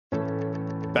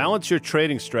Balance your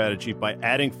trading strategy by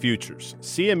adding futures.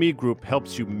 CME Group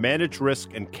helps you manage risk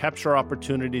and capture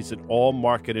opportunities in all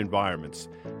market environments.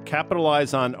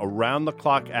 Capitalize on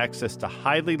around-the-clock access to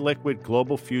highly liquid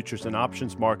global futures and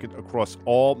options market across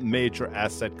all major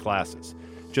asset classes.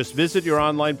 Just visit your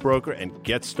online broker and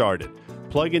get started.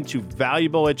 Plug into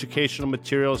valuable educational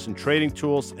materials and trading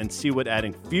tools and see what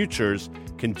adding futures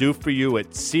can do for you at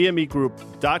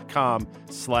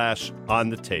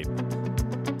cmegroup.com/on-the-tape.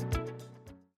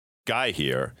 Guy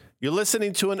here. You're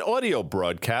listening to an audio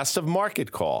broadcast of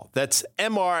Market Call. That's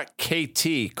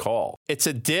MRKT Call. It's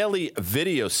a daily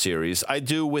video series I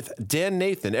do with Dan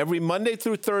Nathan every Monday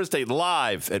through Thursday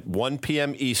live at 1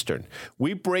 p.m. Eastern.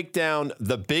 We break down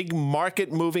the big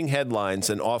market-moving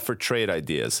headlines and offer trade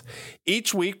ideas.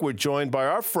 Each week, we're joined by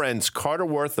our friends Carter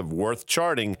Worth of Worth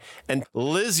Charting and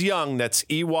Liz Young, that's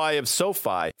EY of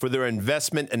SoFi, for their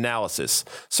investment analysis.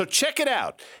 So check it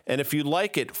out. And if you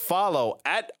like it, follow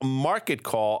at Market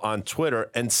Call on Twitter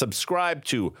and subscribe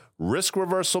to Risk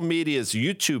Reversal Media's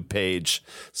YouTube page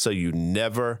so you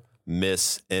never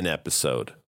miss an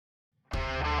episode.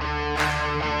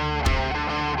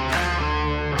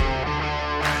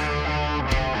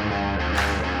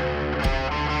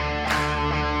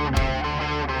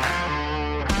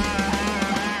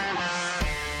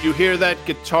 You hear that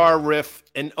guitar riff,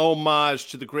 an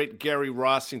homage to the great Gary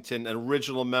Rossington, an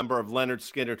original member of Lynyrd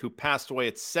Skynyrd, who passed away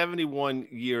at 71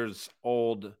 years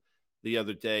old the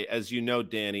other day. As you know,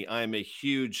 Danny, I am a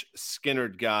huge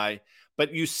Skynyrd guy,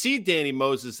 but you see Danny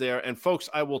Moses there. And folks,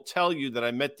 I will tell you that I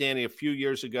met Danny a few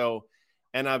years ago,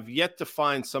 and I've yet to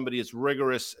find somebody as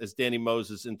rigorous as Danny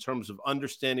Moses in terms of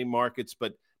understanding markets,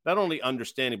 but not only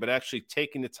understanding, but actually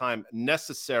taking the time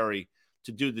necessary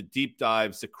to do the deep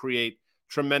dives to create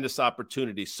tremendous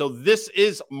opportunities. So this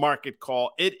is Market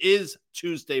Call. It is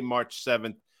Tuesday, March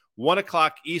 7th. 1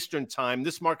 o'clock Eastern time.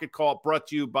 This Market Call brought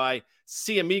to you by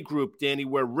CME Group, Danny,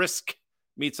 where risk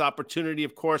meets opportunity.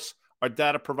 Of course, our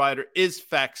data provider is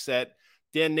FactSet.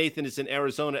 Dan Nathan is in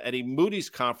Arizona at a Moody's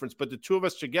conference, but the two of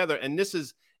us together, and this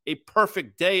is a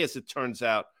perfect day, as it turns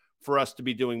out, for us to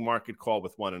be doing Market Call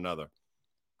with one another.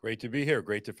 Great to be here.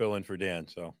 Great to fill in for Dan.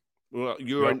 Well,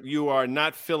 you are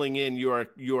not filling in. You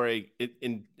are a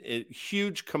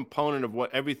huge component of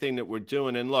everything that we're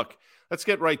doing. And look, let's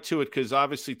get right to it, because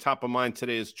obviously top of mind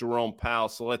today is Jerome Powell.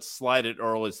 So let's slide it,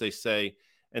 Earl, as they say,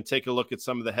 and take a look at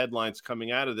some of the headlines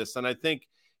coming out of this. And I think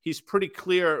he's pretty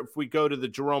clear. If we go to the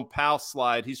Jerome Powell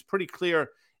slide, he's pretty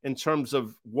clear in terms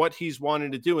of what he's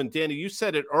wanting to do. And Danny, you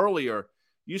said it earlier.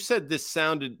 You said this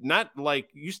sounded not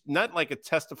like a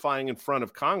testifying in front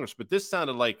of Congress, but this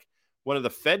sounded like one of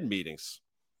the Fed meetings.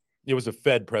 It was a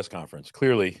Fed press conference.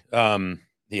 Clearly,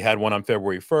 he had one on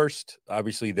February 1st.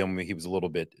 Obviously, then he was a little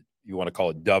bit, you want to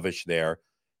call it dovish there.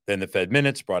 Then the Fed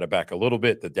minutes brought it back a little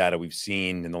bit. The data we've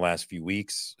seen in the last few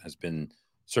weeks has been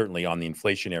certainly on the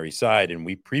inflationary side, and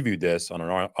we previewed this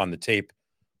on the tape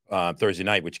Thursday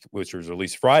night, which was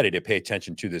released Friday, to pay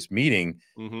attention to this meeting.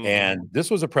 Mm-hmm. And this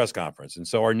was a press conference. And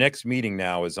so our next meeting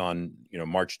now is on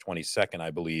March 22nd, I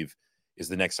believe, is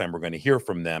the next time we're going to hear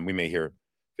from them. We may hear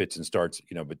fits and starts,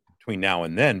 between now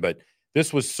and then, but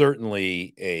this was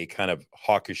certainly a kind of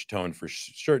hawkish tone for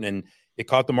certain, and it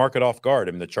caught the market off guard.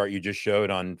 I mean, the chart you just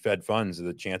showed on Fed funds,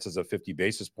 the chances of 50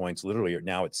 basis points literally are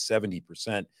now at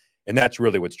 70%, and that's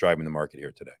really what's driving the market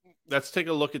here today. Let's take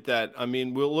a look at that. I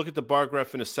mean, we'll look at the bar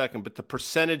graph in a second, but the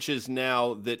percentages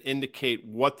now that indicate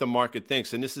what the market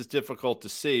thinks, and this is difficult to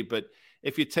see, but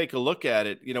if you take a look at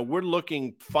it, we're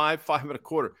looking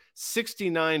 5.25,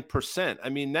 69%. I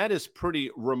mean, that is pretty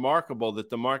remarkable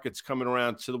that the market's coming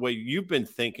around to the way you've been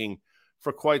thinking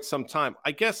for quite some time.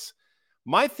 I guess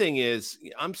my thing is,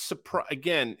 I'm surprised,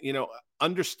 again,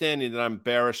 understanding that I'm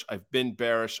bearish. I've been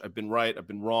right, I've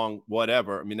been wrong,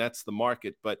 whatever. I mean, that's the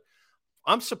market, but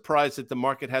I'm surprised that the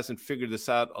market hasn't figured this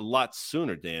out a lot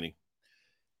sooner, Danny.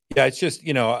 Yeah, it's just,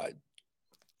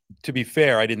 to be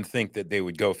fair, I didn't think that they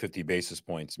would go 50 basis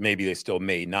points. Maybe they still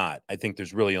may not. I think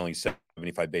there's really only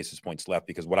 75 basis points left,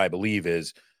 because what I believe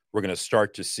is we're going to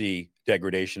start to see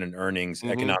degradation in earnings,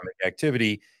 economic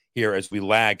activity here as we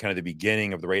lag kind of the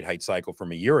beginning of the rate hike cycle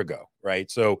from a year ago,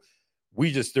 right? So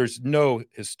there's no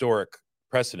historic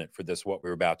precedent for this, what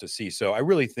we're about to see. So I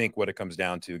really think what it comes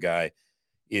down to, Guy,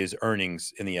 is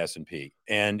earnings in the S&P.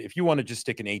 And if you want to just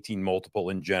stick an 18 multiple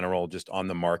in general, just on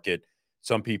the market,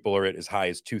 some people are at as high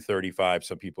as 235.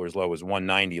 Some people are as low as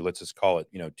 190. Let's just call it,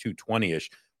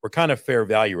 220-ish. We're kind of fair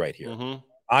value right here.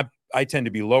 I tend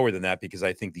to be lower than that because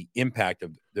I think the impact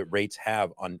of the rates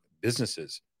have on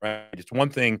businesses, right? It's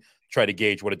one thing to try to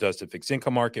gauge what it does to fixed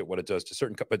income market, what it does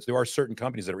to but there are certain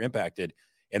companies that are impacted,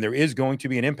 and there is going to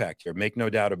be an impact here. Make no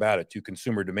doubt about it, to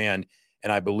consumer demand.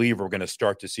 And I believe we're going to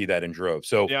start to see that in droves.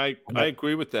 So yeah, I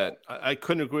agree with that. I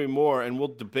couldn't agree more. And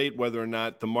we'll debate whether or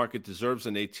not the market deserves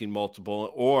an 18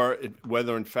 multiple or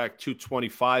whether, in fact,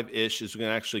 225-ish is going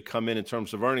to actually come in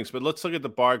terms of earnings. But let's look at the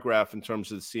bar graph in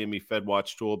terms of the CME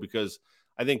FedWatch tool, because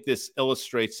I think this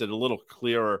illustrates it a little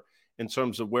clearer in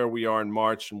terms of where we are in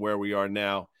March and where we are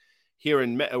now here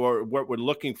in May, or what we're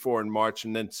looking for in March,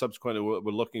 and then subsequently what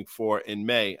we're looking for in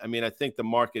May. I mean, I think the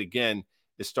market, again,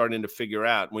 is starting to figure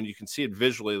out. When you can see it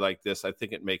visually like this, I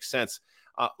think it makes sense.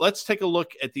 Let's take a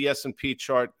look at the S&P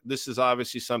chart. This is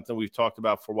obviously something we've talked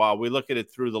about for a while. We look at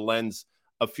it through the lens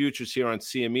of futures here on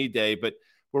CME Day, but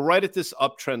we're right at this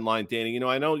uptrend line, Danny.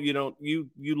 I know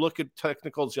you look at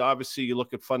technicals, obviously you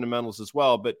look at fundamentals as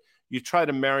well, but you try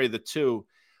to marry the two.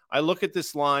 I look at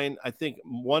this line. I think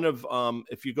one of,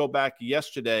 if you go back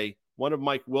yesterday, one of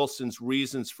Mike Wilson's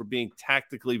reasons for being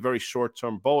tactically very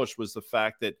short-term bullish was the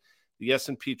fact that the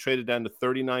S&P traded down to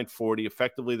 3940,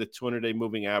 effectively the 200-day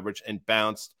moving average, and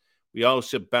bounced. We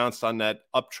also bounced on that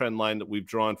uptrend line that we've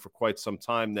drawn for quite some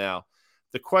time now.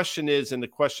 The question is, and the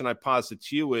question I posit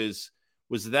to you is,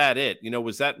 was that it?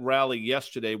 Was that rally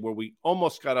yesterday where we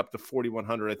almost got up to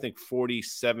 4,100, I think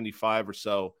 40.75 or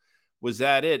so? Was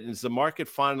that it? And is the market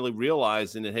finally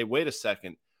realizing that, hey, wait a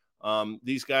second,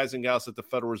 these guys and gals at the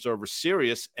Federal Reserve are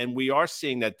serious, and we are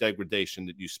seeing that degradation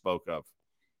that you spoke of?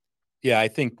 Yeah, I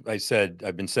think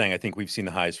I've been saying, I think we've seen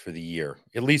the highs for the year,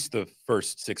 at least the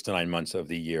first 6 to 9 months of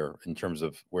the year in terms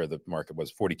of where the market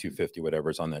was, 42.50,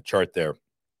 whatever is on that chart there.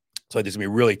 So it's going to be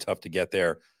really tough to get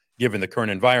there given the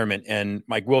current environment. And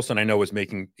Mike Wilson, I know, was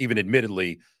making even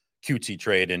admittedly cutesy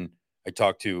trade. And I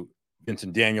talked to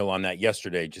Vincent Daniel on that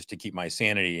yesterday just to keep my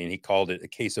sanity. And he called it a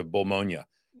case of bullmonia,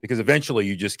 because eventually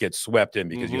you just get swept in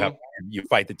because you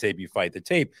fight the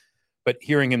tape. But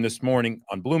hearing him this morning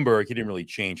on Bloomberg, he didn't really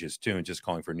change his tune, just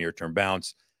calling for a near-term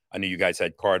bounce. I know you guys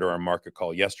had Carter on Market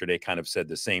Call yesterday, kind of said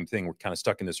the same thing. We're kind of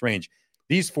stuck in this range.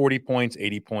 These 40 points,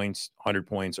 80 points, 100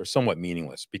 points are somewhat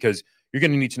meaningless because you're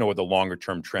going to need to know what the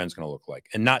longer-term trend is going to look like.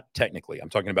 And not technically. I'm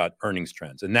talking about earnings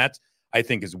trends. And that's, I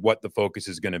think, is what the focus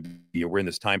is going to be. We're in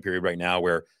this time period right now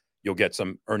where you'll get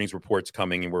some earnings reports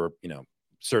coming, and we're,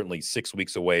 certainly 6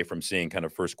 weeks away from seeing kind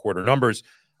of first quarter numbers.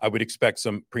 I would expect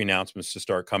some pre-announcements to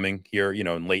start coming here,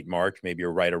 in late March, maybe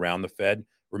right around the Fed.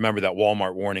 Remember that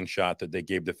Walmart warning shot that they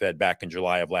gave the Fed back in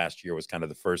July of last year was kind of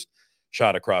the first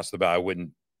shot across the bow. I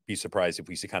wouldn't be surprised if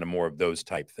we see kind of more of those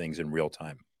type things in real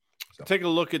time. So. Take a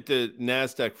look at the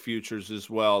NASDAQ futures as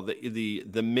well, the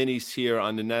minis here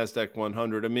on the NASDAQ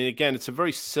 100. I mean, again, it's a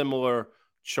very similar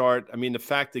chart. I mean, the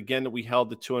fact, again, that we held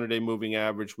the 200-day moving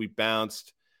average, we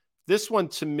bounced. This one,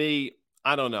 to me,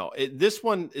 I don't know. It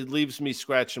leaves me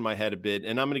scratching my head a bit,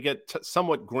 and I'm going to get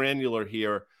somewhat granular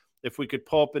here. If we could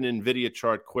pull up an NVIDIA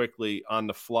chart quickly on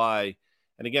the fly.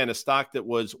 And again, a stock that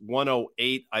was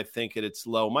 108, I think, at its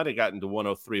low, might have gotten to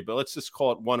 103, but let's just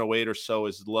call it 108 or so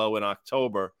as low in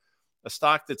October. A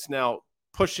stock that's now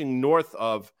pushing north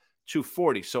of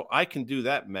 240. So I can do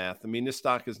that math. I mean, this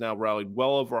stock has now rallied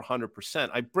well over 100%.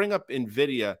 I bring up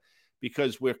NVIDIA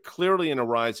because we're clearly in a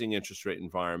rising interest rate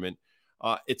environment.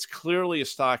 It's clearly a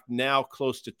stock now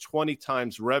close to 20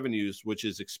 times revenues, which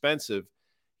is expensive,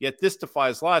 yet this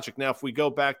defies logic. Now, if we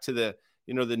go back to the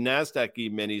NASDAQ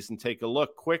E-minis and take a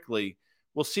look quickly,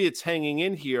 we'll see it's hanging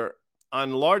in here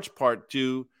on large part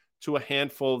due to a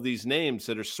handful of these names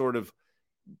that are sort of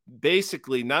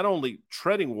basically not only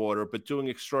treading water, but doing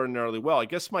extraordinarily well. I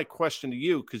guess my question to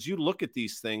you, because you look at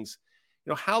these things,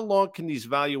 how long can these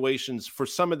valuations for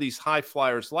some of these high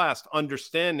flyers last,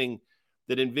 understanding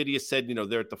that NVIDIA said,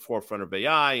 they're at the forefront of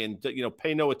AI and,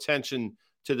 pay no attention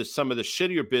to some of the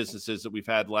shittier businesses that we've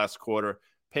had last quarter,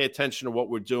 pay attention to what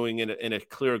we're doing in a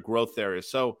clear growth area.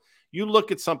 So you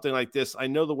look at something like this, I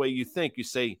know the way you think, you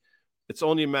say it's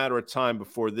only a matter of time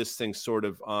before this thing sort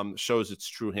of shows its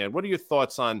true hand. What are your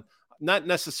thoughts on not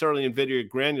necessarily NVIDIA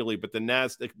granularly, but the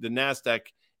NASDAQ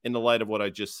in the light of what I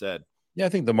just said? Yeah, I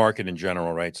think the market in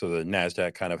general, right? So the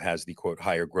NASDAQ kind of has the, quote,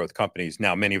 higher growth companies.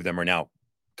 Now, many of them are now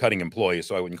cutting employees,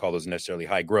 so I wouldn't call those necessarily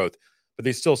high growth,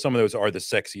 but some of those are the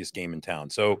sexiest game in town.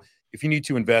 So if you need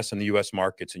to invest in the U.S.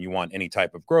 markets and you want any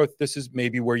type of growth, this is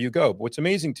maybe where you go. But what's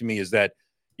amazing to me is that,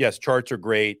 yes, charts are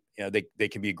great. They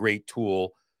can be a great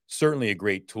tool, certainly a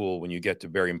great tool when you get to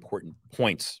very important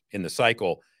points in the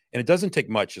cycle. And it doesn't take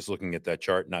much just looking at that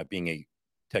chart, not being a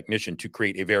technician, to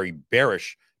create a very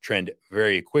bearish trend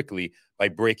very quickly by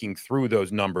breaking through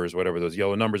those numbers, whatever those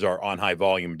yellow numbers are, on high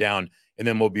volume down. And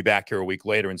then we'll be back here a week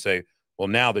later and say, well,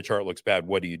 now the chart looks bad.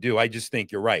 What do you do? I just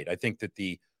think you're right. I think that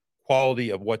the quality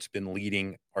of what's been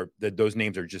leading are that those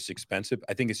names are just expensive.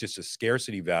 I think it's just a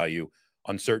scarcity value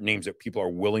on certain names that people are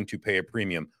willing to pay a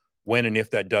premium. When and if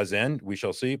that does end, we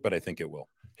shall see, but I think it will.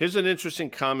 Here's an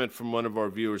interesting comment from one of our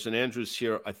viewers, and Andrew's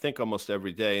here, I think, almost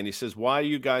every day. And he says, why are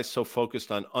you guys so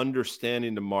focused on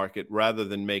understanding the market rather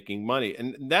than making money?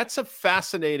 And that's a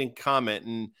fascinating comment.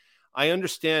 And I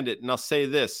understand it. And I'll say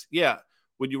this. Yeah.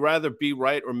 Would you rather be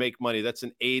right or make money? That's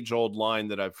an age-old line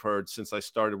that I've heard since I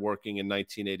started working in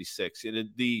 1986.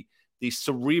 The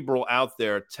cerebral out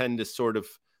there tend to sort of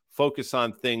focus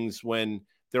on things when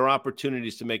there are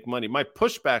opportunities to make money. My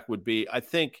pushback would be, I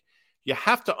think you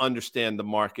have to understand the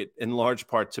market in large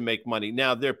part to make money.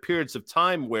 Now, there are periods of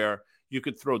time where you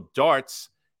could throw darts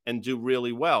and do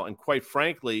really well. And quite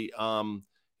frankly,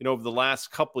 over the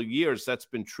last couple of years, that's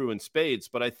been true in spades.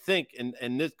 But I think,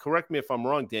 and this, correct me if I'm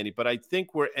wrong, Danny, but I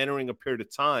think we're entering a period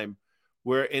of time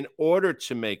where in order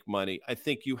to make money, I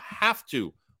think you have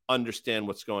to understand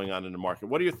what's going on in the market.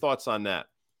 What are your thoughts on that?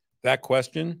 That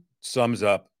question sums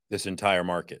up this entire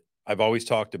market. I've always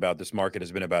talked about this market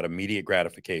has been about immediate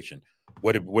gratification.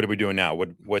 What are we doing now?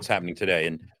 What's happening today?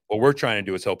 And what we're trying to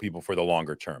do is help people for the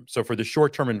longer term. So for the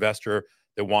short-term investor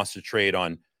that wants to trade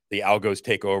on the algos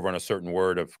take over on a certain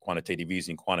word of quantitative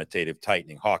easing, quantitative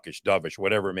tightening, hawkish, dovish,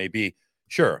 whatever it may be,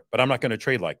 sure. But I'm not going to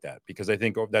trade like that because I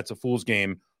think that's a fool's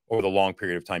game over the long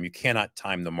period of time. You cannot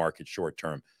time the market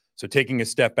short-term. So taking a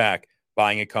step back,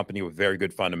 buying a company with very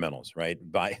good fundamentals, right?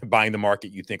 Buying the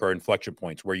market you think are inflection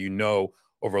points where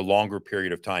over a longer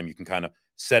period of time, you can kind of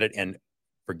set it and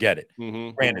forget it.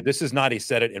 Mm-hmm. Granted, this is not a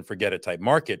set it and forget it type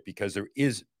market because there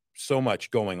is so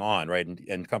much going on, right?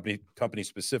 And company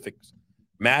specifics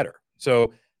matter.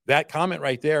 So that comment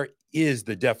right there is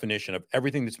the definition of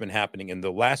everything that's been happening. And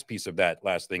the last piece of that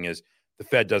last thing is the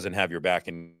Fed doesn't have your back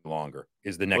any longer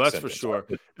is the next Well, that's sentence. for sure.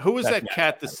 Who was that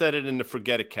cat that said it in the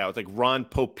forget it cow? Like Ron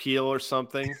Popeil or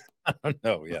something? I don't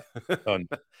know. Yeah.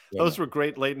 Those were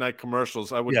great late night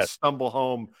commercials. I would stumble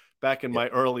home back in my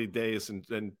early days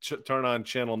and turn on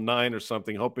Channel 9 or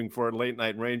something, hoping for a late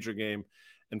night Ranger game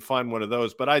and find one of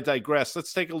those. But I digress.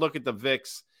 Let's take a look at the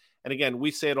VIX. And again, we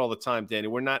say it all the time, Danny.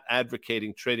 We're not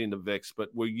advocating trading the VIX, but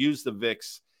we use the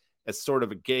VIX as sort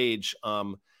of a gauge.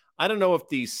 I don't know if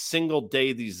these single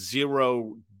day, these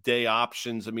 0-day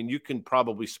options, I mean, you can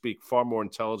probably speak far more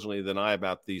intelligently than I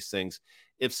about these things.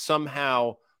 If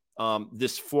somehow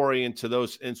this foray into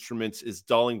those instruments is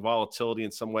dulling volatility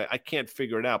in some way, I can't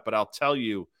figure it out. But I'll tell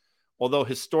you, although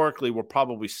historically we're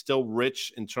probably still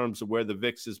rich in terms of where the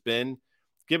VIX has been,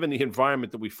 given the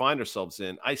environment that we find ourselves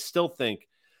in, I still think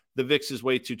the VIX is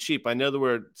way too cheap. I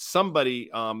know somebody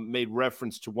made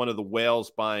reference to one of the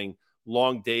whales buying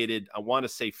long dated, I want to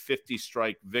say 50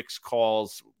 strike VIX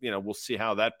calls. We'll see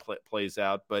how that plays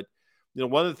out. But,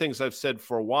 one of the things I've said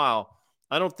for a while,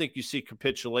 I don't think you see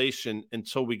capitulation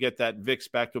until we get that VIX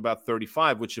back to about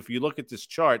 35, which if you look at this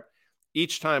chart,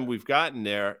 each time we've gotten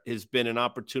there has been an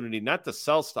opportunity not to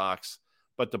sell stocks,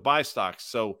 but to buy stocks.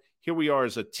 So here we are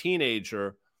as a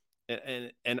teenager.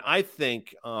 And I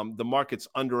think the market's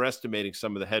underestimating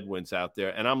some of the headwinds out there.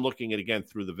 And I'm looking at it again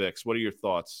through the VIX. What are your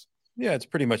thoughts? Yeah, it's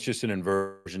pretty much just an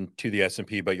inversion to the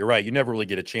S&P, but you're right. You never really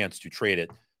get a chance to trade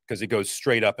it because it goes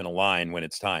straight up in a line when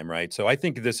it's time, right? So I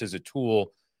think this is a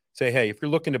tool. Say, hey, if you're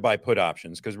looking to buy put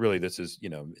options, because really this is,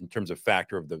 in terms of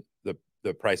factor of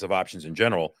the price of options in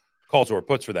general, calls or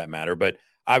puts for that matter. But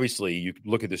obviously you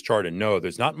look at this chart and know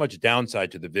there's not much downside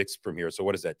to the VIX from here. So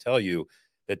what does that tell you?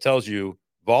 That tells you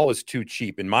vol is too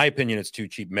cheap. In my opinion, it's too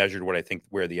cheap measured what I think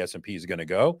where the S&P is going to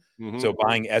go. Mm-hmm. So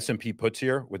buying S&P puts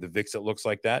here with the VIX that looks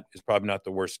like that is probably not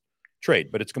the worst trade,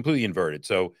 but it's completely inverted.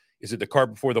 So is it the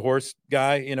cart before the horse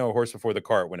guy, horse before the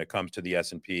cart when it comes to the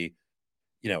S&P,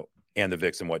 and the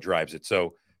VIX and what drives it.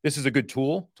 So this is a good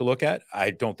tool to look at. I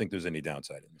don't think there's any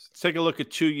downside in this. Let's take a look at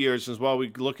 2 years. As well,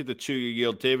 we look at the 2-year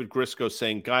yield. David Grisco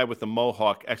saying, guy with a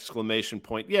mohawk, exclamation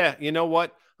point. Yeah, you know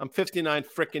what? I'm 59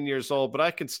 freaking years old, but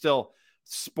I can still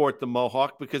sport the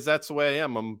mohawk because that's the way I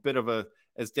am. I'm a bit of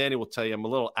as Danny will tell you, I'm a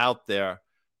little out there.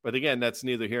 But again, that's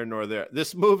neither here nor there.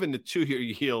 This move in the 2-year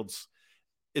yields,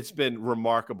 it's been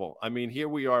remarkable. I mean, here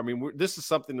we are. I mean, this is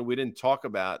something that we didn't talk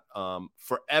about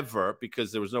forever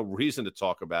because there was no reason to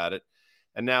talk about it.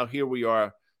 And now here we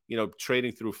are,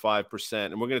 trading through 5%.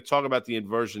 And we're going to talk about the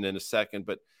inversion in a second.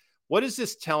 But what is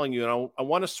this telling you? And I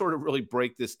want to sort of really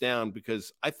break this down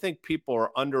because I think people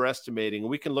are underestimating.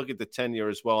 And we can look at the 10-year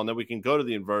as well, and then we can go to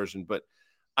the inversion. But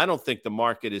I don't think the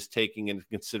market is taking into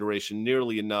consideration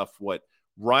nearly enough what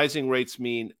rising rates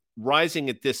mean, rising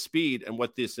at this speed, and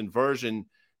what this inversion,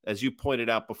 as you pointed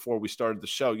out before we started the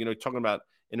show, talking about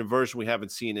an inversion we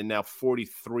haven't seen in now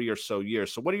 43 or so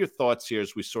years. So what are your thoughts here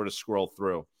as we sort of scroll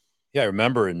through? Yeah, I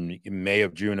remember in May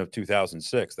of June of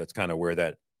 2006, that's kind of where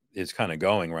that is kind of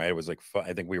going, right? It was like,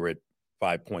 I think we were at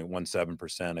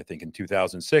 5.17%, I think, in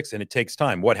 2006. And it takes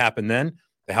time. What happened then?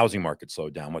 The housing market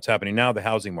slowed down. What's happening now? The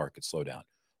housing market slowed down.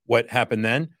 What happened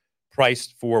then?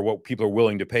 Price for what people are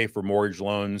willing to pay for mortgage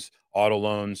loans, auto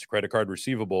loans, credit card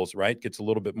receivables, right, gets a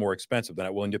little bit more expensive. They're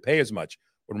not willing to pay as much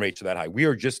when rates are that high. We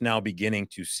are just now beginning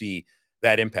to see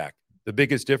that impact. The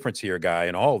biggest difference here, Guy,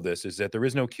 in all of this is that there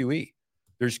is no QE.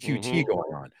 There's QT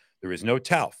going on. There is no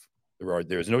TALF.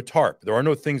 There's no TARP. There are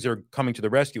no things that are coming to the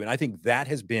rescue. And I think that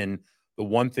has been the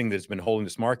one thing that's been holding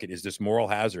this market is this moral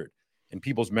hazard in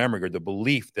people's memory, or the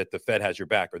belief that the Fed has your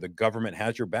back or the government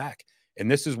has your back. And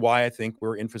this is why I think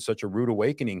we're in for such a rude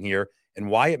awakening here and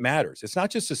why it matters. It's not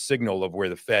just a signal of where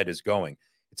the Fed is going.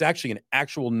 It's actually an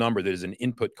actual number that is an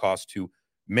input cost to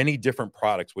many different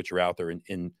products which are out there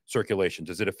in circulation.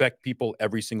 Does it affect people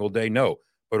every single day? No.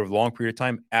 But over a long period of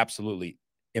time, absolutely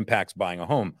impacts buying a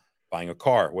home, buying a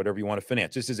car, whatever you want to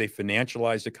finance. This is a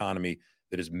financialized economy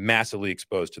that is massively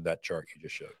exposed to that chart you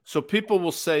just showed. So people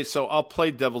will say, so I'll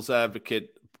play devil's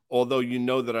advocate, although you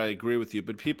know that I agree with you,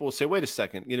 but people will say, wait a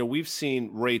second, we've seen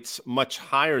rates much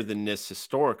higher than this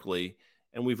historically,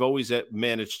 and we've always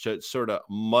managed to sort of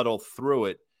muddle through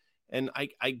it. And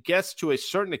I guess to a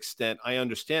certain extent, I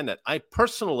understand that. I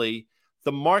personally,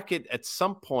 the market at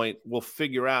some point will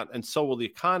figure out, and so will the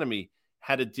economy,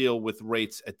 how to deal with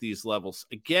rates at these levels.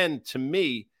 Again, to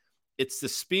me, it's the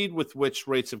speed with which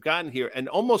rates have gotten here. And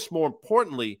almost more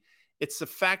importantly, it's the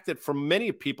fact that for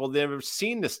many people, they've never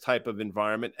seen this type of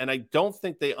environment. And I don't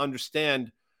think they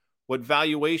understand what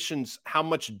valuations, how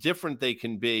much different they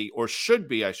can be, or should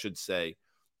be, I should say,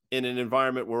 in an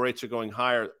environment where rates are going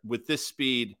higher with this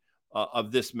speed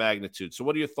of this magnitude. So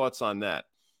what are your thoughts on that?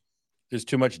 There's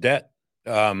too much debt.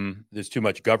 There's too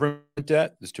much government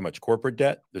debt. There's too much corporate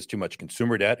debt. There's too much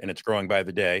consumer debt, and it's growing by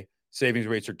the day. Savings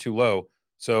rates are too low.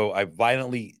 So I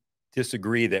violently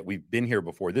disagree that we've been here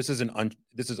before. This is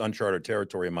uncharted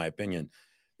territory, in my opinion.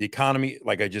 The economy,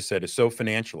 like I just said, is so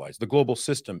financialized. The global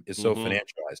system is so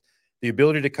financialized. The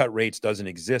ability to cut rates doesn't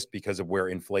exist because of where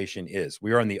inflation is.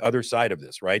 We are on the other side of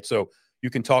this, right? So you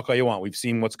can talk all you want. We've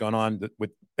seen what's gone on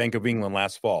with Bank of England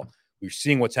last fall. We're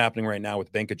seeing what's happening right now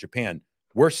with Bank of Japan.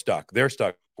 We're stuck. They're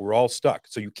stuck. We're all stuck.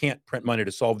 So you can't print money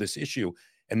to solve this issue.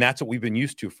 And that's what we've been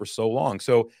used to for so long.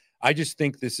 So I just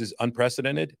think this is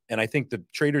unprecedented. And I think the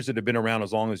traders that have been around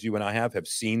as long as you and I have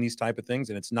seen these type of things.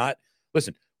 And it's not,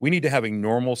 listen, we need to have a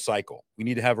normal cycle. We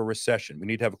need to have a recession. We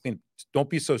need to have a clean. Don't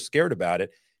be so scared about it.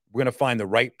 We're going to find the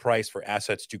right price for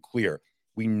assets to clear.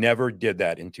 We never did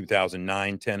that in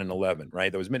 2009, 10, and 11,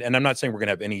 right? And I'm not saying we're going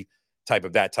to have any type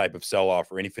of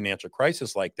sell-off or any financial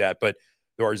crisis like that, but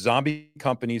there are zombie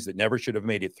companies that never should have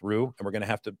made it through, and we're going to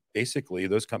have to, basically,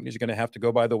 those companies are going to have to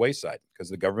go by the wayside because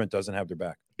the government doesn't have their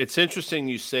back. It's interesting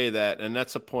you say that, and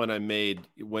that's a point I made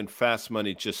when Fast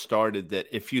Money just started, that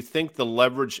if you think the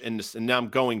leverage in this, and now I'm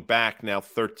going back now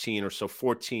 13 or so,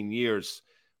 14 years,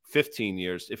 15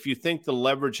 years, if you think the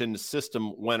leverage in the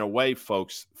system went away,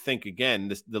 folks, think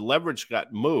again. The leverage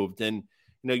got moved, and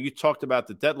you talked about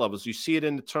the debt levels. You see it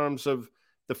in the terms of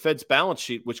the Fed's balance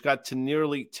sheet, which got to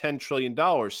nearly $10 trillion.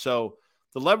 So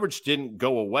the leverage didn't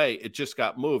go away. It just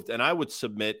got moved. And I would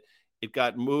submit it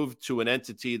got moved to an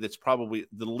entity that's probably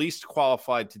the least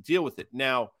qualified to deal with it.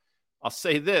 Now, I'll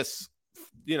say this,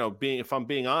 if I'm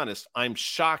being honest, I'm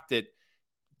shocked at,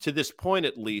 to this point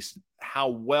at least, how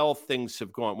well things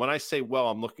have gone. When I say well,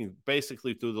 I'm looking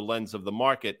basically through the lens of the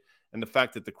market and the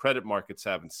fact that the credit markets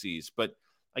haven't seized. But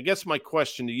I guess my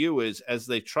question to you is, as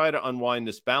they try to unwind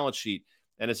this balance sheet,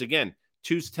 and as again,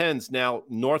 2s, 10s now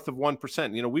north of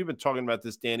 1%. We've been talking about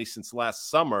this, Danny, since last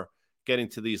summer, getting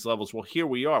to these levels. Well, here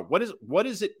we are. What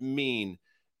does it mean?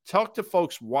 Talk to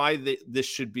folks why this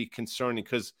should be concerning,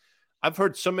 because I've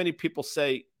heard so many people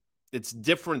say it's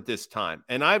different this time.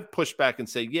 And I've pushed back and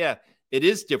say, yeah, it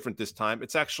is different this time.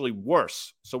 It's actually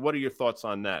worse. So what are your thoughts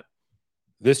on that?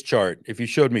 This chart, if you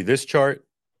showed me this chart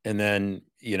and then,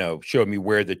 showed me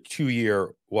where the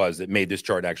 2-year was that made this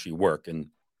chart actually work and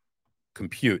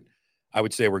compute, I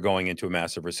would say we're going into a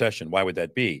massive recession. Why would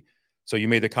that be? So you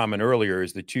made the comment earlier,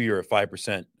 is the 2-year at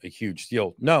 5% a huge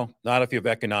deal? No, not if you have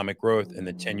economic growth and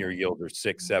the 10-year yield are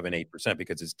 6, 7, 8%,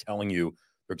 because it's telling you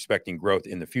they're expecting growth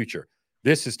in the future.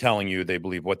 This is telling you they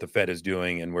believe what the Fed is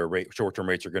doing and where short-term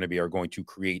rates are going to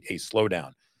create a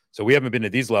slowdown. So we haven't been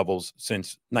at these levels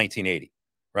since 1980,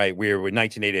 right? We were in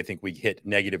 1980, I think we hit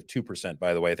negative 2%,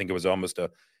 by the way. I think it was almost a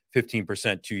 15%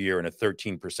 2-year and a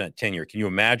 13% 10-year. Can you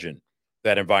imagine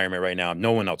that environment right now?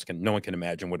 No one can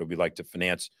imagine what it would be like to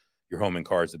finance your home and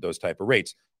cars at those type of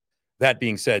rates. That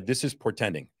being said, this is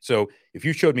portending. So if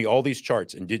you showed me all these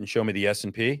charts and didn't show me the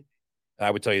S&P,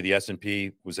 I would tell you the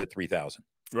S&P was at 3,000.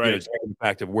 Right. The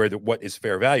fact of what is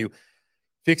fair value.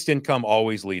 Fixed income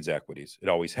always leads equities. It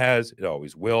always has. It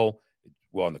always will.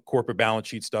 Well, on the corporate balance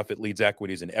sheet stuff, it leads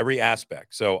equities in every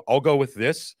aspect. So I'll go with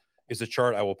this is a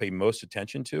chart I will pay most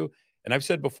attention to. And I've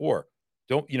said before,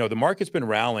 the market's been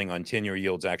rallying on 10-year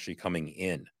yields actually coming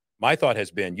in. My thought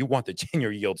has been you want the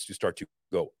 10-year yields to start to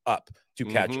go up, to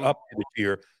catch up to the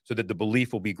year so that the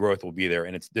belief will be growth will be there.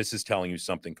 And this is telling you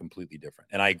something completely different.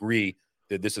 And I agree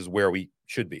that this is where we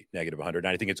should be, negative 100.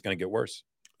 And I think it's going to get worse.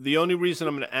 The only reason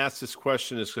I'm going to ask this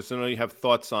question is because I know you have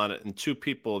thoughts on it, and two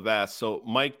people have asked. So,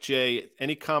 Mike J.,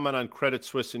 any comment on Credit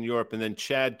Suisse in Europe? And then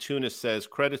Chad Tunis says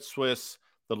Credit Suisse,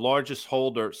 the largest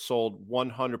holder, sold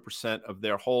 100% of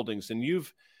their holdings. And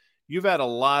you've had a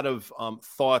lot of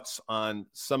thoughts on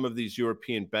some of these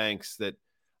European banks that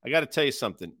I got to tell you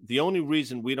something. The only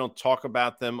reason we don't talk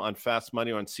about them on Fast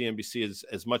Money or on CNBC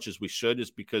as much as we should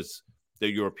is because they're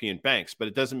European banks, but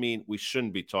it doesn't mean we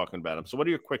shouldn't be talking about them. So what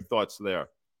are your quick thoughts there?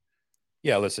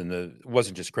 Yeah, listen, it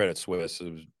wasn't just Credit Suisse.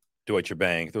 It was Deutsche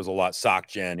Bank. There was a lot,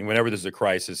 SocGen. And whenever there's a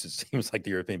crisis, it seems like the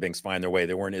European banks find their way.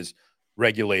 They weren't as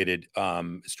regulated,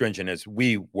 stringent as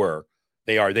we were.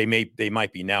 They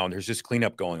might be now, and there's just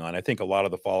cleanup going on. I think a lot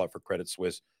of the fallout for Credit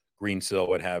Suisse, Greensill,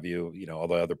 what have you, all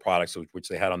the other products which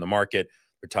they had on the market,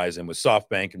 that ties in with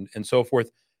SoftBank and so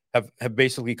forth, have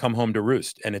basically come home to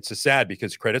roost. And it's sad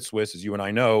because Credit Suisse, as you and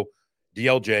I know,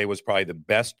 DLJ was probably the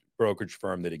best brokerage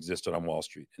firm that existed on Wall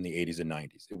Street in the 80s and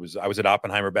 90s. I was at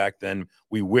Oppenheimer back then.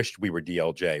 We wished we were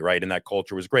DLJ, right? And that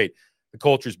culture was great. The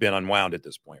culture's been unwound at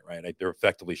this point, right? They're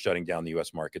effectively shutting down the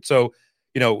U.S. market. So,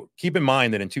 keep in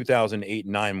mind that in 2008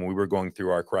 and 9, when we were going through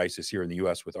our crisis here in the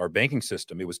U.S. with our banking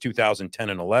system, it was 2010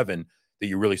 and 11 that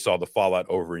you really saw the fallout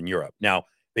over in Europe. Now,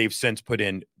 they've since put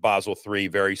in Basel III,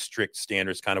 very strict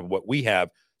standards, kind of what we have.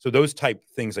 So those type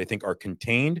things, I think, are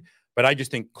contained. But I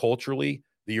just think culturally,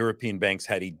 the European banks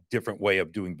had a different way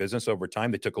of doing business over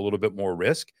time. They took a little bit more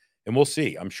risk, and we'll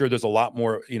see. I'm sure there's a lot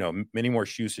more, many more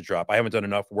shoes to drop. I haven't done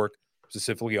enough work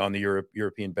specifically on the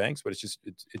European banks, but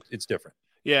it's different.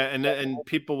 Yeah, and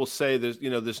people will say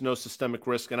there's no systemic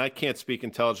risk, and I can't speak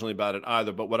intelligently about it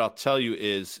either. But what I'll tell you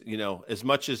is, as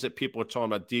much as that people are talking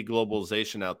about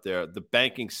deglobalization out there, the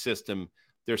banking system,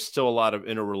 there's still a lot of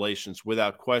interrelations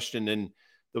without question. And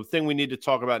the thing we need to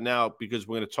talk about now, because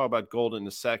we're going to talk about gold in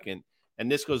a second,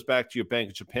 and this goes back to your Bank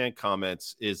of Japan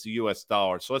comments, is the U.S.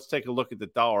 dollar. So let's take a look at the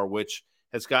dollar, which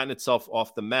has gotten itself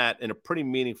off the mat in a pretty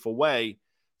meaningful way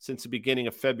since the beginning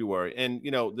of February. And,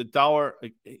 the dollar,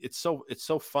 it's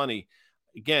so funny.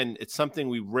 Again, it's something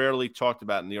we rarely talked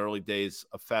about in the early days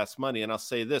of Fast Money. And I'll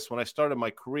say this, when I started my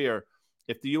career,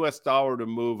 if the U.S. dollar were to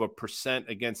move 1%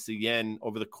 against the yen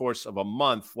over the course of a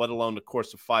month, let alone the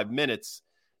course of 5 minutes,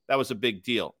 that was a big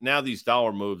deal. Now these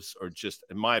dollar moves are just,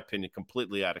 in my opinion,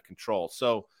 completely out of control.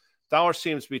 So dollar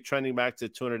seems to be trending back to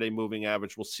the 200-day moving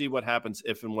average. We'll see what happens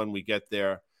if and when we get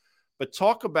there. But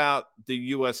talk about the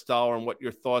U.S. dollar and what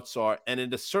your thoughts are. And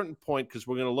at a certain point, because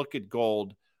we're going to look at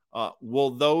gold,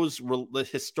 will those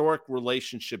historic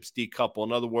relationships decouple?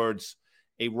 In other words,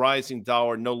 a rising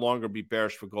dollar no longer be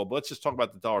bearish for gold. But let's just talk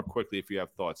about the dollar quickly if you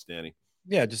have thoughts, Danny.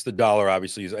 Yeah, just the dollar,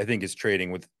 obviously, I think is trading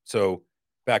with. So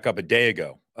back up a day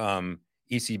ago,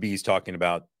 ECB is talking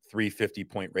about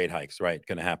 350-point rate hikes, right?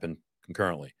 Going to happen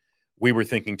concurrently. We were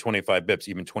thinking 25 bips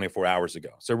even 24 hours ago.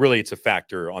 So really it's a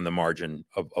factor on the margin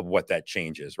of what that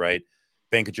change is, right?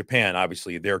 Bank of Japan,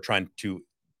 obviously, they're trying to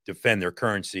defend their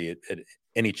currency at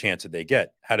any chance that they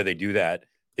get. How do they do that?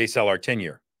 They sell our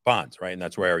 10-year bonds, right? And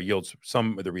that's why our yields,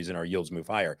 some of the reason our yields move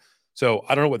higher. So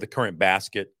I don't know what the current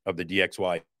basket of the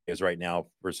DXY is right now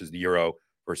versus the euro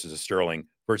versus the sterling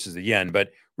versus the yen, but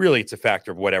really it's a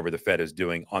factor of whatever the Fed is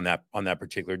doing on that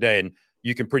particular day. And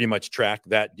you can pretty much track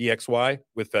that DXY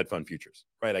with Fed fund futures,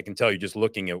 right? I can tell you just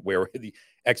looking at where the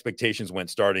expectations went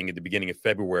starting at the beginning of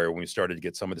February when we started to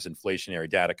get some of this inflationary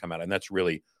data come out, and that's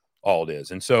really all it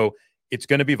is. And so it's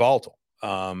going to be volatile.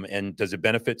 And does it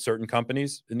benefit certain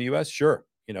companies in the U.S.? Sure.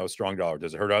 Strong dollar.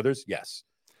 Does it hurt others? Yes.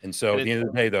 And so at the end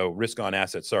of the day, though, risk on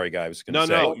assets. Sorry, guys. I was going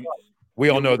to say, we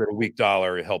all know that a weak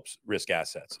dollar helps risk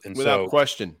assets. And without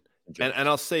question. And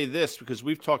I'll say this because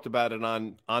we've talked about it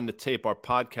on the tape, our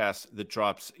podcast that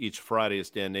drops each Friday, as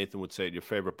Dan Nathan would say, at your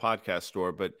favorite podcast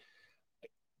store. But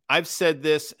I've said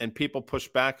this and people push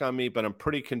back on me, but I'm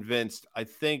pretty convinced. I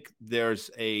think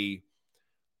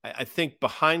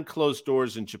behind closed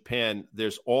doors in Japan,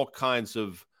 there's all kinds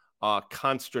of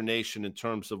consternation in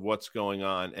terms of what's going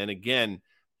on. And again,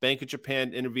 Bank of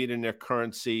Japan intervened in their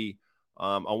currency.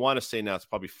 I want to say now it's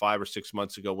probably 5 or 6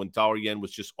 months ago when dollar yen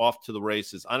was just off to the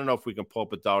races. I don't know if we can pull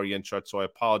up a dollar yen chart, so I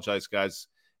apologize, guys,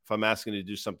 if I'm asking you to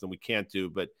do something we can't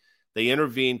do. But they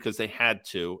intervened because they had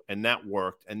to, and that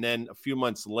worked. And then a few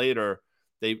months later,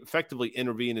 They effectively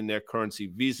intervene in their currency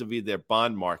vis-a-vis their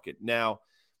bond market. Now,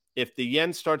 if the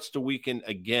yen starts to weaken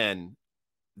again,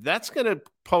 that's going to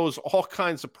pose all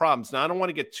kinds of problems. Now, I don't want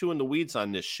to get too in the weeds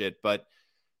on this shit, but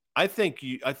I think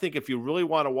if you really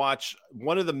want to watch,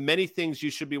 one of the many things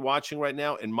you should be watching right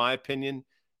now, in my opinion,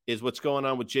 is what's going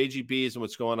on with JGBs and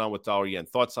what's going on with dollar yen.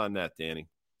 Thoughts on that, Danny?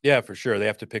 Yeah, for sure. They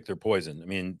have to pick their poison. I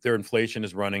mean, their inflation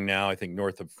is running now, I think,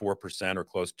 north of 4% or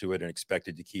close to it, and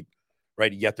expected to keep,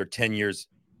 right? Yet they're 10 years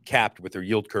capped with their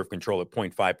yield curve control at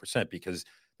 0.5% because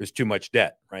there's too much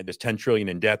debt, right? There's 10 trillion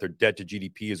in debt. Their debt to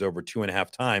GDP is over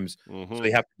 2.5 times. Mm-hmm. So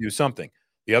they have to do something.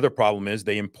 The other problem is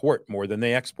they import more than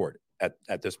they export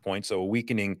at this point. So a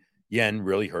weakening yen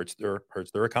really hurts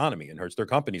their economy and hurts their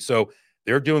company. So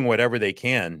they're doing whatever they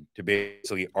can to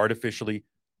basically artificially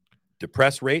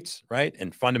depress rates, right?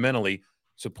 And fundamentally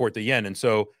support the yen. And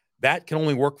so that can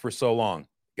only work for so long,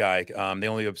 Guy. They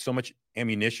only have so much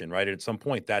ammunition, right? And at some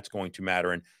point, that's going to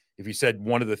matter. And if you said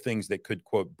one of the things that could,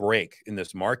 quote, break in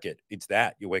this market, it's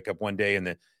that. You wake up one day and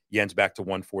the yen's back to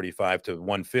 145 to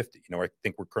 150. I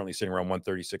think we're currently sitting around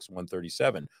 136,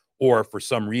 137. Or for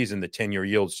some reason, the 10-year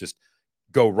yields just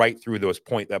go right through that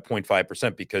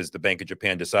 0.5% because the Bank of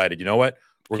Japan decided, you know what,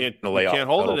 we're going to lay off. Can't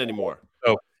hold it anymore.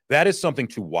 So that is something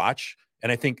to watch.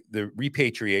 And I think the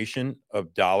repatriation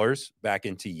of dollars back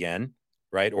into yen,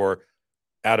 right, or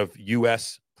out of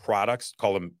U.S. products,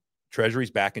 call them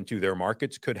treasuries, back into their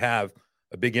markets, could have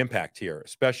a big impact here,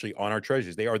 especially on our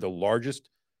treasuries. They are the largest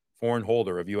foreign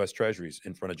holder of U.S. treasuries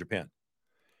in front of Japan.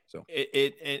 So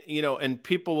and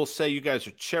people will say you guys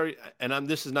are cherry, and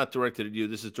this is not directed at you.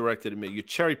 This is directed at me. You're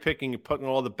cherry picking. You're putting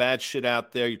all the bad shit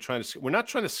out there. We're not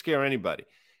trying to scare anybody.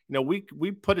 We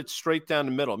put it straight down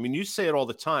the middle. I mean, you say it all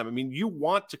the time. I mean, you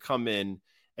want to come in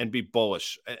and be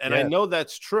bullish, and I know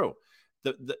that's true.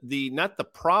 The not the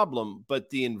problem, but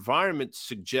the environment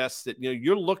suggests that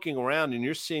you're looking around and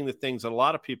you're seeing the things that a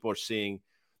lot of people are seeing,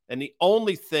 and the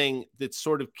only thing that's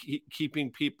sort of keeping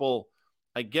people,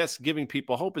 I guess, giving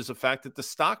people hope is the fact that the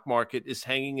stock market is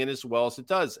hanging in as well as it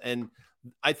does. And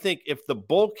I think if the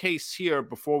bull case here,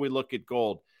 before we look at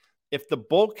gold, if the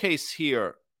bull case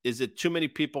here is that too many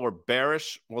people are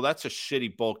bearish, well, that's a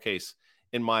shitty bull case,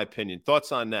 in my opinion.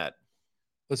 Thoughts on that?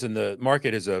 Listen, the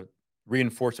market is a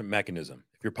reinforcement mechanism.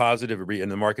 If you're positive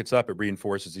and the market's up, it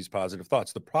reinforces these positive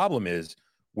thoughts. The problem is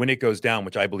when it goes down,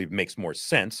 which I believe makes more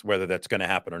sense, whether that's going to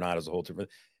happen or not as a whole different,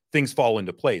 things fall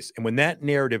into place. And when that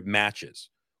narrative matches,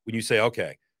 when you say,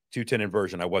 okay, 210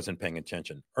 inversion, I wasn't paying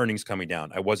attention. Earnings coming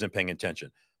down, I wasn't paying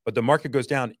attention. But the market goes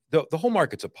down, the whole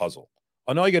market's a puzzle.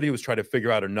 And all you got to do is try to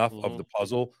figure out enough of the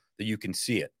puzzle that you can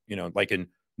see it, like in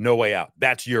No Way Out.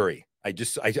 That's Yuri. I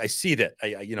see that.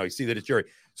 I see that it's Yuri.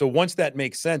 So once that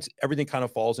makes sense, everything kind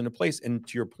of falls into place. And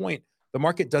to your point, the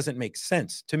market doesn't make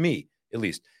sense, to me, at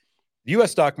least. The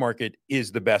U.S. stock market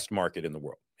is the best market in the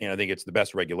world. And I think it's the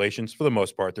best regulations for the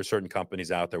most part. There's certain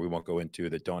companies out there we won't go into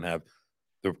that don't have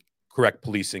the correct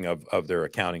policing of their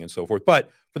accounting and so forth.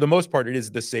 But for the most part, it is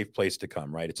the safe place to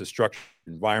come, right? It's a structured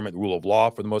environment. The rule of law,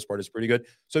 for the most part, is pretty good.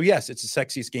 So yes, it's the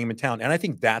sexiest game in town. And I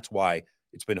think that's why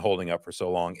it's been holding up for so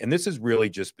long. And this is really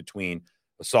just between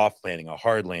a soft landing, a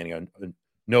hard landing, a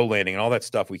no landing, and all that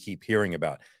stuff we keep hearing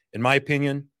about. In my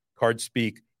opinion, cards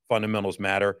speak, fundamentals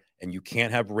matter, and you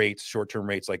can't have rates, short-term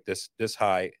rates like this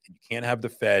high. You can't have the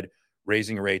Fed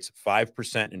raising rates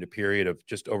 5% in a period of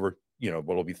just over,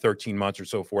 what'll be 13 months or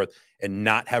so forth, and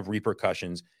not have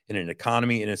repercussions in an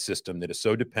economy, in a system that is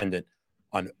so dependent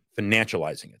on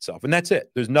financializing itself. And that's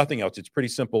it. There's nothing else. It's pretty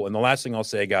simple. And the last thing I'll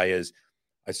say, Guy, is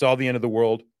I saw the end of the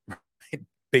world,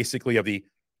 basically of the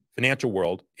financial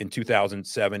world in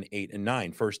 2007, 8, and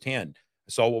 9 firsthand.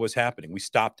 I saw what was happening. We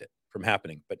stopped it from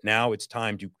happening. But now it's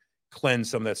time to cleanse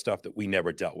some of that stuff that we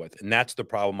never dealt with. And that's the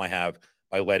problem I have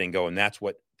by letting go. And that's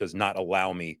what does not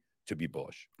allow me to be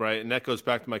bullish. Right. And that goes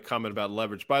back to my comment about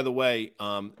leverage. By the way,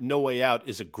 No Way Out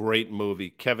is a great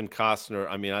movie. Kevin Costner.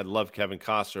 I mean, I love Kevin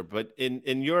Costner. But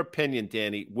in your opinion,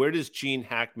 Danny, where does Gene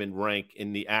Hackman rank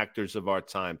in the actors of our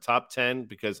time? Top 10?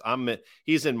 Because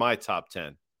he's in my top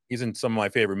 10. He's in some of my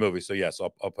favorite movies. So, yes,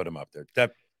 I'll put him up there.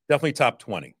 Definitely top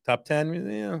 20. Top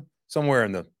 10, somewhere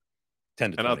in the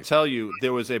 10 to 20. And I'll tell you,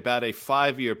 there was about a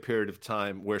 5-year period of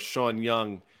time where Sean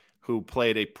Young, who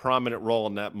played a prominent role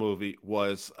in that movie,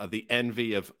 was the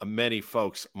envy of many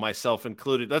folks, myself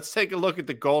included. Let's take a look at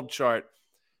the gold chart,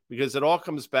 because it all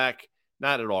comes back.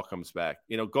 Not it all comes back.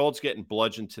 Gold's getting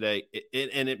bludgeoned today,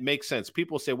 and it makes sense.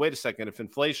 People say, wait a second, if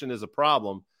inflation is a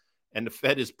problem and the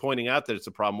Fed is pointing out that it's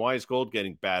a problem, why is gold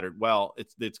getting battered? Well,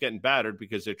 it's getting battered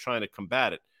because they're trying to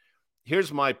combat it.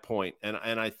 Here's my point, and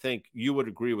I think you would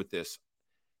agree with this.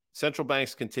 Central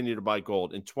banks continue to buy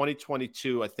gold. In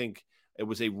 2022, I think It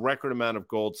was a record amount of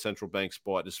gold central banks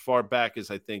bought as far back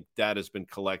as I think data has been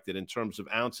collected in terms of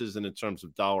ounces and in terms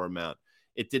of dollar amount.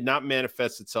 It did not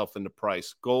manifest itself in the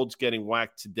price. Gold's getting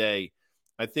whacked today.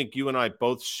 I think you and I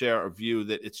both share a view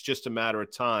that it's just a matter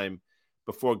of time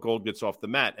before gold gets off the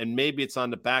mat. And maybe it's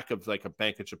on the back of like a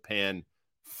Bank of Japan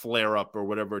flare up or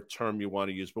whatever term you want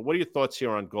to use. But what are your thoughts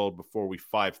here on gold before we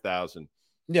 5,000?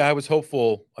 Yeah, I was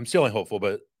hopeful. I'm still hopeful,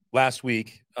 but last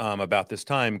week about this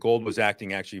time, gold was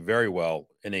acting actually very well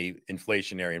in a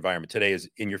inflationary environment. Today is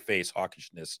in your face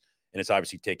hawkishness, and it's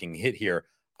obviously taking a hit here.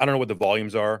 I don't know what the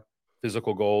volumes are,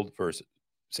 physical gold versus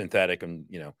synthetic. And,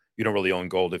 you don't really own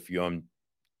gold. If you own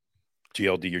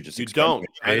GLD, you're just you don't.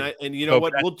 And you know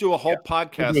what? We'll do a whole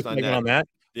podcast on that.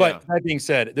 But that being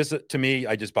said, this to me,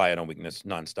 I just buy it on weakness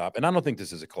nonstop, and I don't think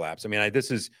this is a collapse. I mean,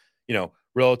 this is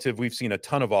relative. We've seen a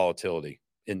ton of volatility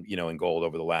in gold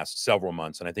over the last several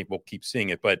months, and I think we'll keep seeing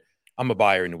it. But I'm a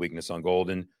buyer in the weakness on gold,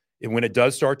 and when it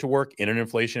does start to work in an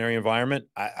inflationary environment,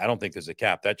 I don't think there's a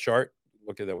cap. That chart,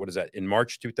 look at that. What is that? In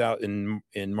March 2000,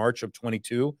 in March of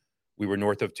 22, we were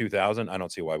north of 2,000. I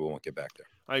don't see why we won't get back there.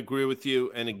 I agree with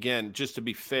you. And again, just to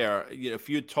be fair, if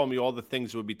you had told me all the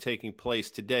things that would be taking place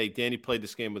today, Danny played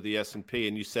this game with the S&P,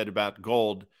 and you said about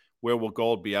gold, where will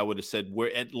gold be? I would have said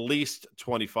we're at least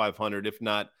 2,500, if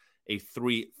not a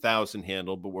 3,000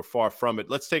 handle, but we're far from it.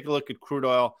 Let's take a look at crude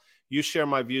oil. You share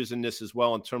my views in this as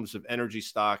well in terms of energy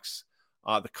stocks.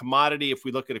 The commodity, if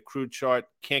we look at a crude chart,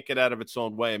 can't get out of its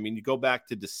own way. I mean, you go back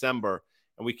to December,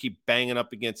 and we keep banging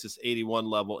up against this 81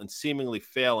 level and seemingly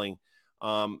failing.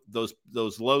 Those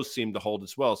lows seem to hold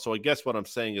as well. So I guess what I'm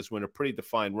saying is we're in a pretty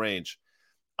defined range.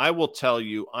 I will tell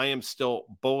you, I am still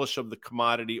bullish of the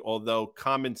commodity, although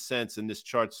common sense in this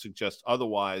chart suggests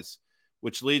otherwise,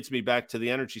 which leads me back to the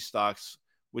energy stocks,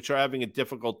 which are having a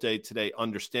difficult day today,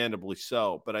 understandably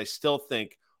so. But I still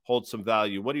think hold some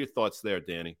value. What are your thoughts there,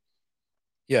 Danny?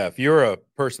 Yeah, if you're a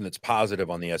person that's positive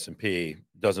on the S&P,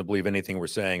 doesn't believe anything we're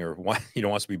saying, or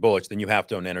wants to be bullish, then you have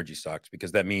to own energy stocks,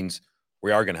 because that means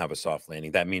we are going to have a soft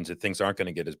landing. That means that things aren't going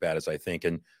to get as bad as I think.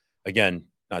 And again,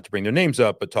 not to bring their names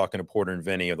up, but talking to Porter and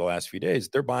Vinny over the last few days,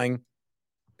 they're buying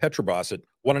Petrobras at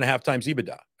 1.5 times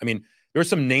EBITDA. I mean, there are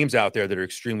some names out there that are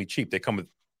extremely cheap. They come with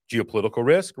geopolitical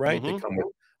risk, right? Mm-hmm. They come with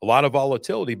a lot of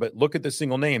volatility, but look at the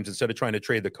single names instead of trying to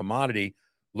trade the commodity.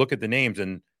 Look at the names,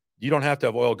 and you don't have to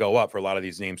have oil go up for a lot of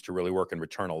these names to really work and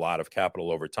return a lot of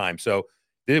capital over time. So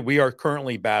we are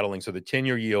currently battling. So the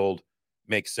 10-year yield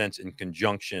makes sense in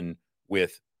conjunction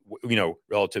with,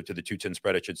 relative to the 2-10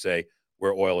 spread, I should say,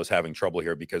 where oil is having trouble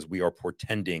here, because we are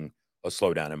portending a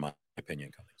slowdown, in my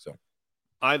opinion, coming. So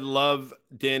I love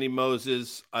Danny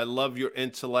Moses. I love your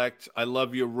intellect. I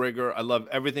love your rigor. I love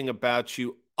everything about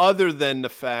you, other than the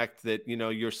fact that,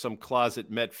 you're some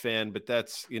closet Met fan, but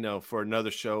that's, for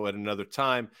another show at another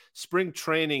time. Spring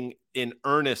training in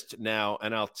earnest now,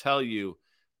 and I'll tell you,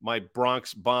 my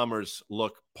Bronx Bombers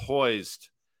look poised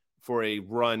for a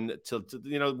run to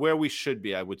where we should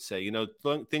be, I would say.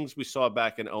 Things we saw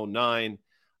back in 2009.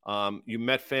 You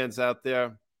Met fans out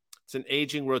there, it's an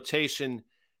aging rotation.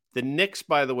 The Knicks,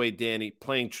 by the way, Danny,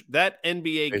 playing that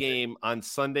NBA game on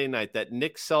Sunday night, that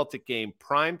Knicks-Celtic game,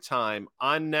 prime time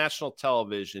on national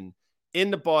television in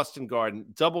the Boston Garden,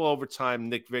 double overtime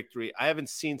Knick victory. I haven't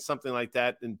seen something like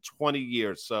that in 20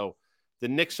 years. So the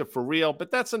Knicks are for real,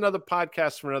 but that's another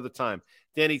podcast for another time.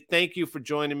 Danny, thank you for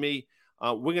joining me.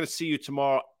 We're going to see you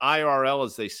tomorrow, IRL,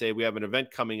 as they say. We have an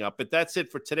event coming up. But that's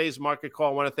it for today's market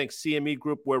call. I want to thank CME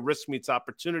Group, where risk meets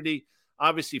opportunity.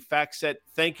 Obviously, FactSet.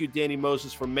 Thank you, Danny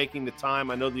Moses, for making the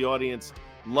time. I know the audience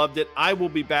loved it. I will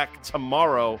be back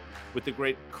tomorrow with the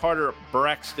great Carter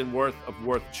Braxton Worth of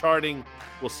Worth Charting.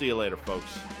 We'll see you later,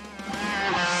 folks.